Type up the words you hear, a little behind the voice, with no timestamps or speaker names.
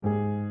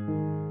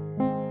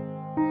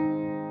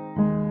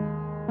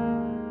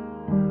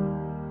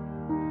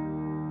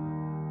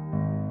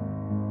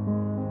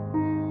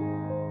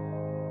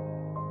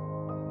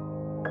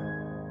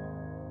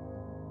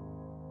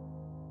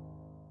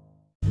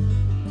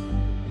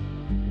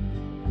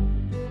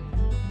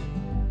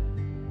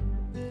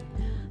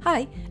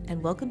Hi,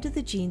 and welcome to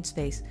the Gene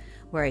Space,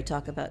 where I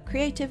talk about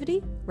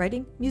creativity,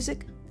 writing,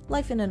 music,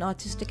 life in an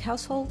autistic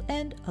household,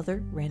 and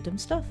other random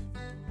stuff.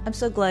 I'm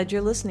so glad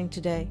you're listening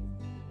today.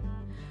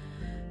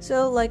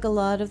 So, like a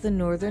lot of the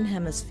Northern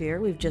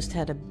Hemisphere, we've just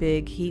had a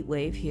big heat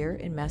wave here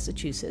in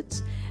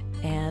Massachusetts,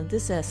 and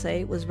this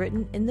essay was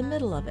written in the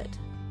middle of it.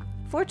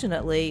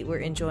 Fortunately, we're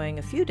enjoying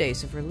a few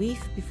days of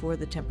relief before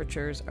the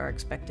temperatures are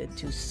expected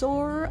to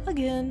soar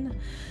again.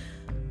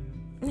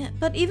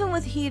 But even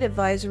with heat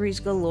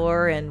advisories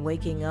galore and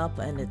waking up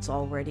and it's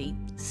already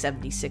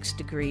 76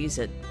 degrees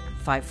at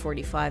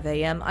 5:45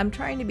 a.m., I'm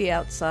trying to be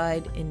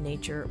outside in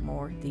nature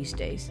more these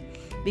days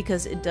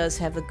because it does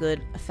have a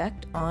good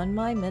effect on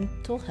my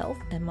mental health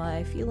and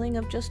my feeling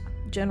of just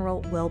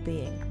general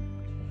well-being.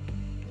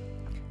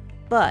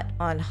 But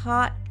on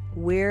hot,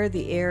 wear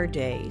the air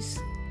days,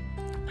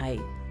 I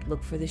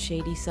look for the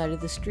shady side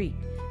of the street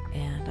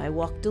and I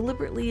walk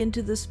deliberately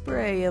into the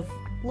spray of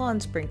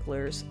lawn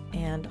sprinklers,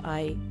 and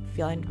I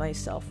find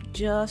myself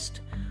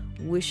just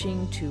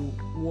wishing to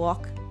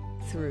walk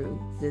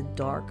through the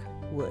dark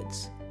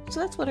woods. So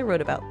that's what I wrote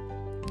about.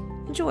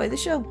 Enjoy the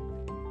show.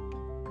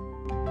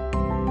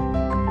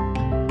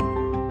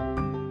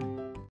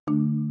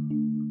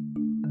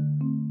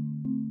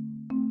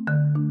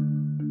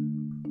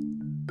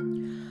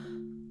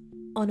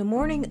 On a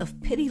morning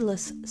of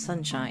pitiless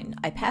sunshine,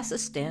 I pass a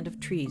stand of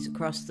trees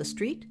across the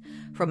street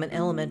from an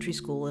elementary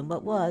school in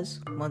what was,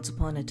 once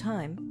upon a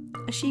time,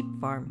 a sheep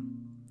farm.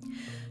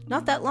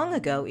 Not that long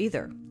ago,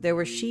 either. There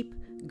were sheep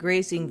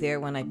grazing there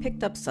when I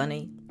picked up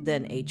Sonny,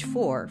 then age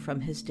 4,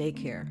 from his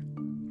daycare.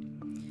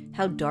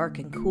 How dark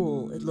and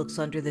cool it looks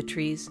under the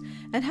trees,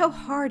 and how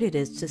hard it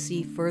is to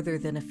see further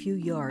than a few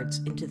yards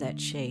into that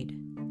shade.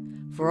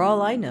 For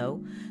all I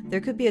know,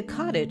 there could be a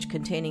cottage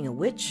containing a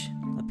witch,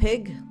 a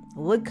pig, a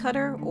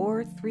woodcutter,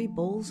 or 3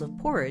 bowls of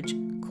porridge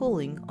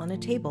cooling on a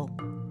table.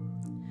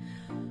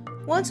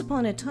 Once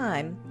upon a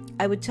time,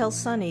 I would tell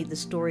Sonny the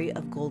story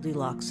of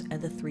Goldilocks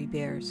and the 3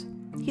 bears.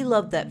 He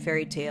loved that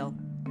fairy tale,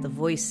 the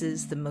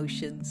voices, the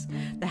motions,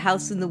 the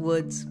house in the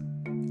woods.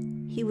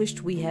 He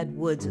wished we had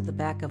woods at the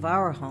back of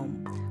our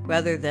home,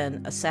 rather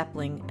than a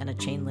sapling and a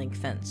chain-link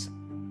fence.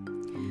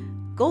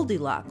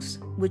 Goldilocks,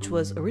 which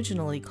was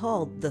originally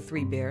called the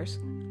 3 Bears,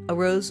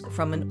 arose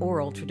from an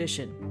oral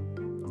tradition.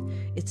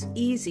 It's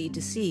easy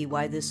to see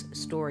why this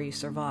story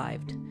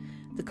survived.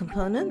 The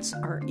components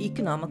are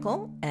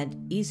economical and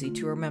easy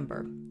to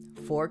remember.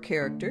 4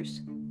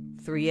 characters,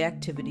 3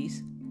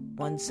 activities,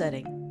 1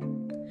 setting.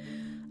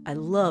 I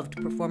loved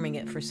performing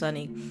it for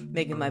Sonny,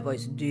 making my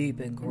voice deep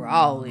and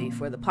growly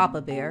for the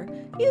Papa Bear,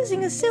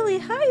 using a silly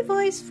high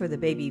voice for the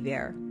Baby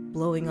Bear,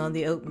 blowing on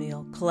the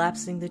oatmeal,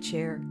 collapsing the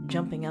chair,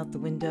 jumping out the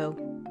window.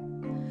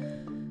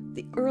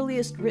 The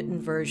earliest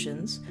written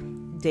versions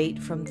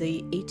date from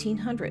the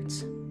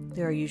 1800s.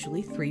 There are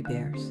usually 3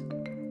 bears.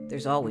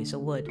 There's always a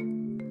wood.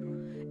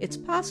 It's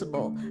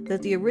possible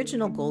that the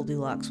original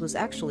Goldilocks was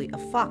actually a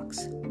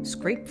fox,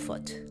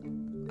 Scrapefoot,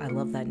 I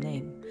love that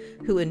name,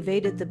 who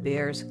invaded the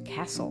bear's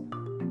castle.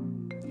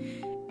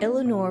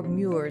 Eleanor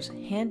Muir's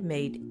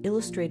handmade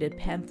illustrated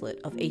pamphlet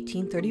of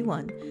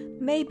 1831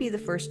 may be the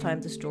first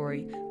time the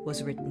story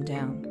was written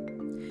down.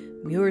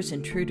 Muir's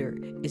intruder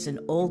is an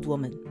old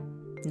woman,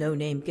 no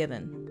name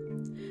given.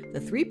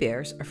 The 3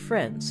 bears are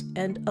friends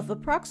and of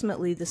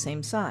approximately the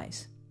same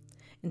size.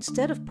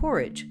 Instead of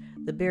porridge,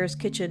 the bear's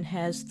kitchen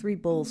has 3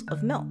 bowls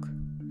of milk.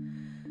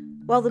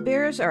 While the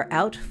bears are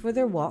out for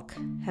their walk,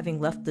 having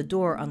left the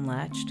door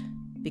unlatched,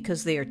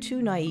 because they are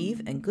too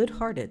naive and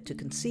good-hearted to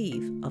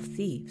conceive of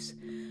thieves,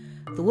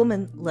 the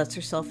woman lets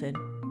herself in.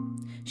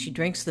 She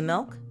drinks the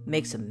milk,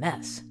 makes a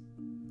mess,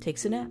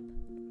 takes a nap.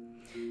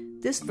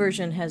 This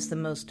version has the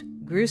most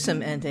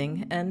gruesome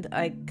ending, and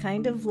I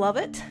kind of love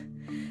it.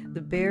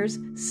 The bears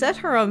set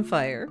her on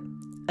fire,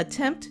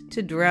 attempt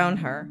to drown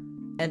her,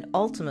 and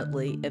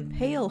ultimately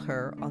impale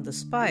her on the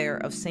spire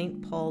of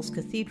St. Paul's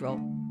Cathedral.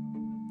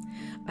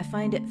 I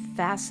find it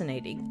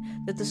fascinating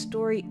that the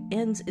story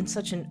ends in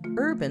such an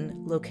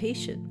urban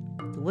location.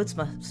 The woods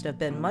must have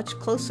been much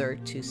closer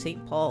to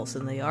St. Paul's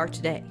than they are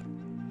today.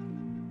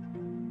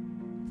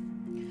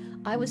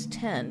 I was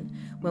 10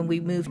 when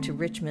we moved to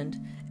Richmond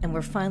and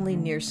were finally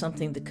near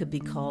something that could be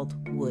called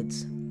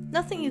woods.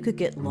 Nothing you could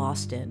get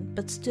lost in,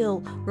 but still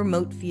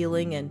remote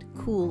feeling and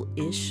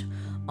cool-ish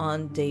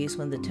on days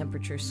when the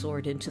temperature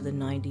soared into the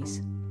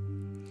 90s.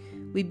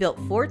 We built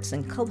forts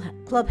and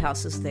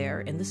clubhouses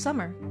there in the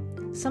summer.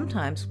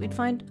 Sometimes we'd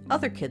find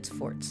other kids'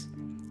 forts,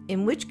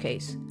 in which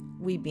case,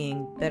 we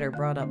being better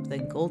brought up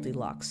than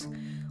Goldilocks,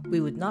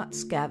 we would not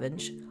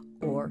scavenge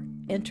or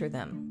enter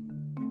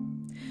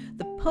them.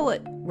 The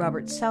poet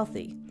Robert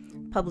Southey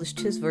published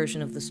his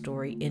version of the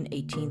story in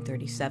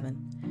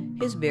 1837.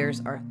 His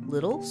bears are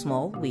little,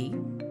 small, wee,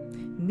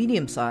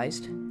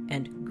 medium-sized,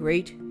 and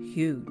great,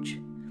 huge.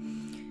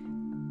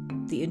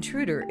 The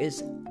intruder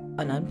is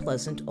an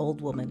unpleasant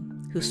old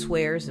woman who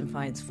swears and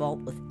finds fault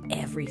with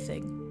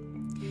everything.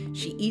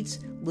 She eats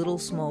little,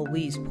 small,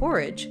 wee's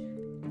porridge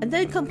and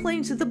then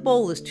complains that the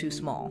bowl is too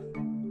small.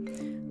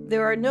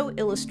 There are no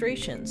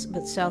illustrations,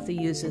 but Southey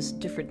uses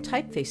different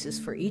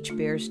typefaces for each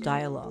bear's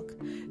dialogue.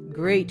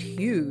 Great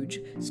Huge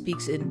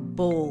speaks in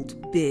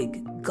bold,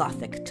 big,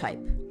 Gothic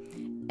type,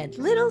 and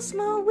Little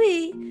Small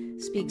Wee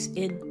speaks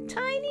in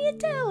tiny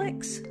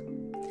italics.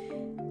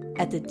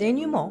 At the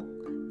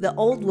denouement, the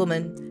old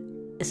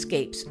woman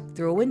escapes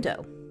through a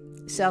window.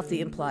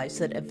 Southey implies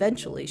that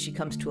eventually she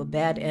comes to a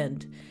bad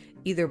end,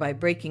 either by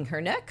breaking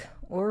her neck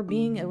or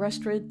being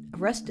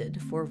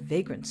arrested for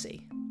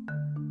vagrancy.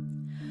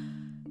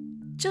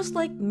 Just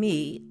like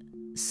me,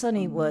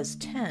 Sonny was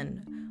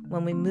 10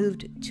 when we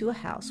moved to a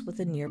house with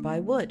a nearby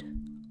wood,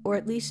 or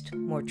at least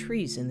more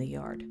trees in the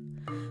yard.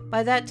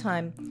 By that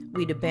time,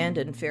 we'd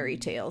abandoned fairy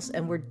tales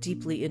and were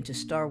deeply into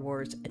Star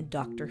Wars and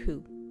Doctor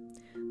Who.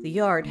 The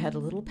yard had a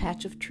little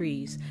patch of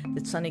trees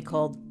that Sonny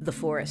called the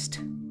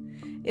forest.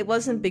 It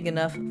wasn't big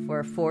enough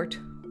for a fort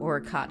or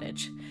a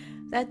cottage.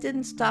 That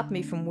didn't stop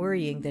me from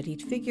worrying that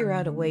he'd figure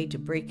out a way to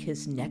break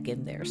his neck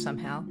in there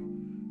somehow.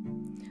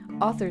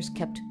 Authors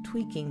kept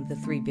tweaking the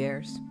Three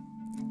Bears.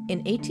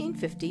 In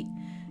 1850,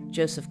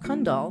 Joseph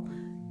Kundal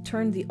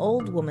turned the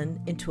old woman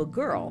into a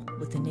girl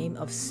with the name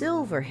of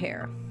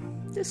Silverhair.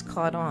 This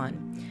caught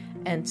on,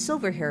 and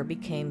Silverhair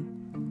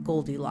became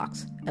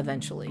Goldilocks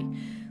eventually.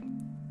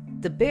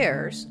 The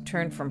bears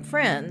turned from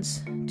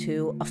friends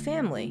to a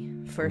family.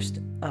 First,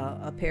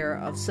 a pair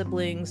of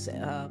siblings,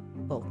 a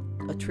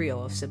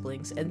trio of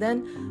siblings, and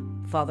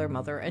then father,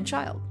 mother, and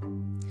child.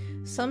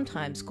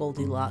 Sometimes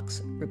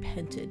Goldilocks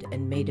repented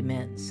and made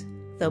amends,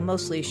 though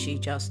mostly she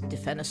just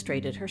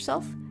defenestrated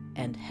herself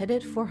and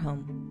headed for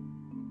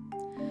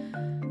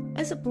home.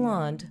 As a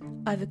blonde,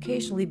 I've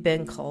occasionally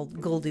been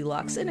called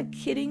Goldilocks in a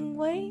kidding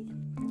way.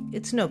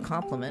 It's no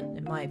compliment,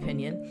 in my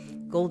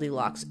opinion.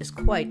 Goldilocks is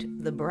quite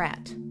the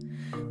brat.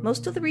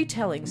 Most of the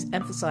retellings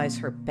emphasize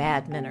her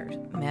bad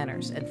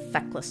manners and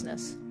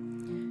fecklessness.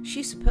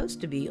 She's supposed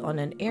to be on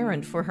an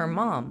errand for her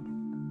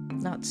mom,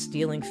 not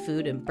stealing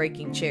food and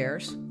breaking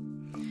chairs.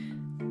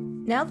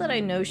 Now that I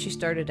know she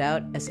started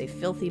out as a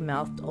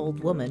filthy-mouthed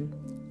old woman,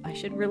 I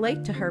should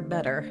relate to her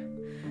better.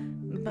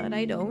 But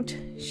I don't.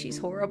 She's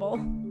horrible.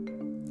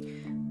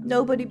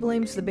 Nobody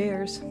blames the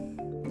bears,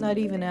 not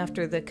even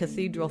after the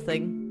cathedral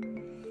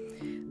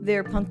thing.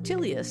 They're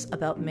punctilious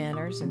about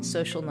manners and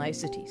social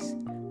niceties.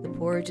 The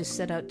porridge is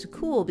set out to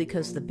cool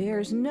because the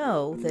bears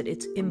know that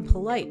it's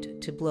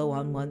impolite to blow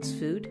on one's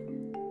food,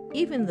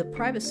 even the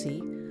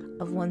privacy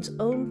of one's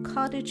own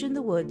cottage in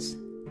the woods.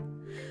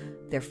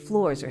 Their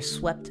floors are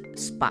swept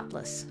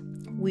spotless.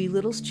 Wee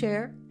Little's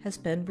chair has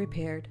been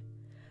repaired.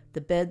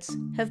 The beds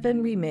have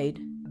been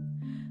remade.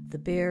 The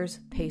bears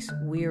pace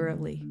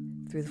wearily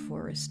through the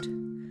forest.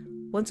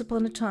 Once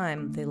upon a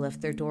time, they left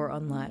their door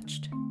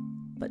unlatched,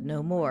 but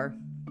no more.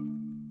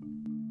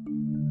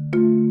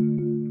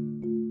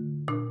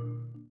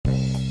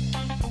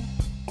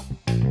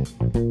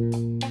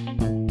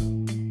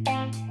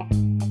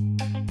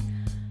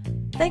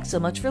 Thanks so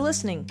much for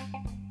listening.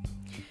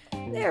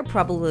 There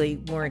probably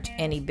weren't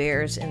any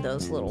bears in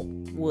those little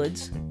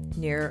woods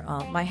near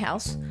my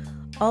house,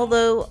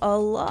 although a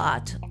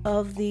lot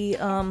of the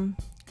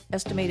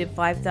estimated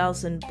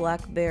 5,000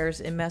 black bears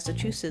in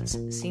Massachusetts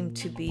seem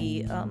to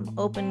be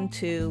open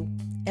to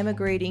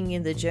emigrating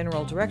in the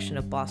general direction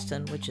of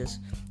Boston, which is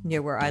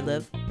near where I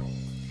live.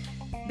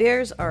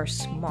 Bears are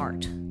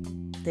smart.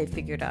 They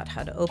figured out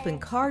how to open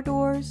car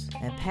doors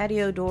and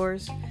patio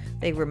doors.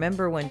 They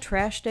remember when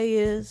trash day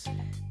is.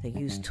 They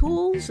use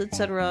tools,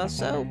 etc.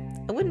 So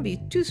I wouldn't be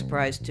too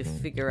surprised to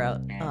figure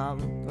out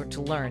or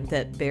to learn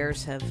that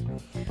bears have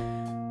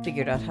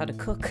figured out how to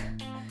cook.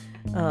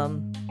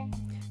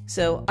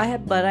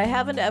 But I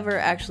haven't ever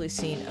actually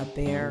seen a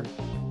bear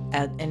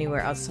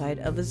anywhere outside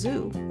of a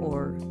zoo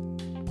or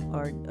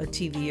a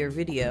TV or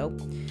video.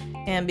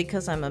 And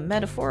because I'm a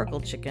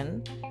metaphorical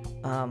chicken,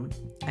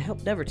 I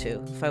hope never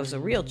to. If I was a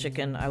real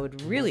chicken, I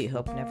would really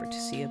hope never to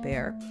see a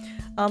bear.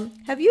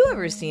 Have you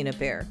ever seen a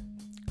bear?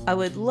 I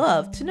would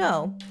love to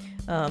know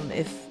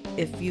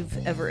if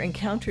you've ever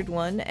encountered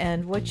one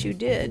and what you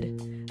did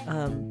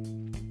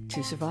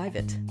to survive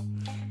it.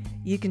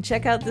 You can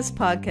check out this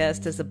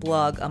podcast as a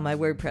blog on my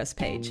WordPress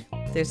page.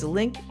 There's a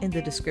link in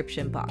the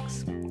description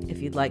box.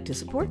 If you'd like to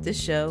support this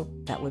show,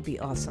 that would be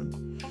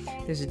awesome.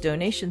 There's a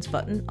donations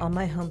button on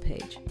my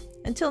homepage.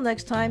 Until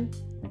next time,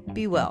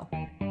 be well.